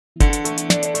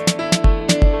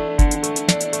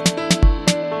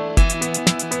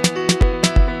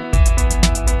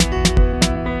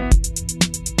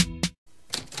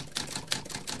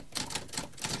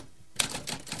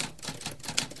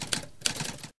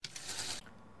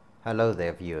Hello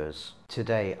there viewers.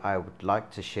 Today I would like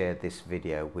to share this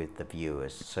video with the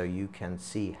viewers so you can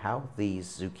see how these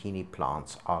zucchini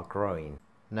plants are growing.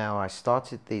 Now I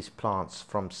started these plants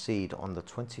from seed on the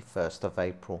 21st of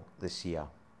April this year.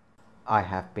 I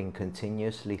have been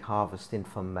continuously harvesting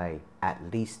from May.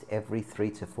 At least every 3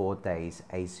 to 4 days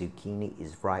a zucchini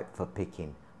is ripe for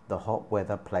picking. The hot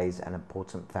weather plays an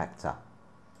important factor.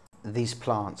 These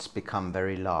plants become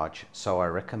very large, so I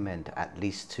recommend at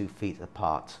least 2 feet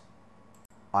apart.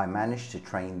 I managed to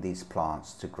train these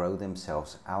plants to grow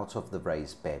themselves out of the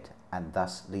raised bed and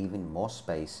thus leaving more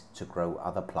space to grow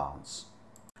other plants.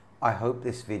 I hope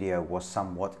this video was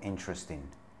somewhat interesting.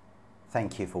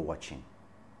 Thank you for watching.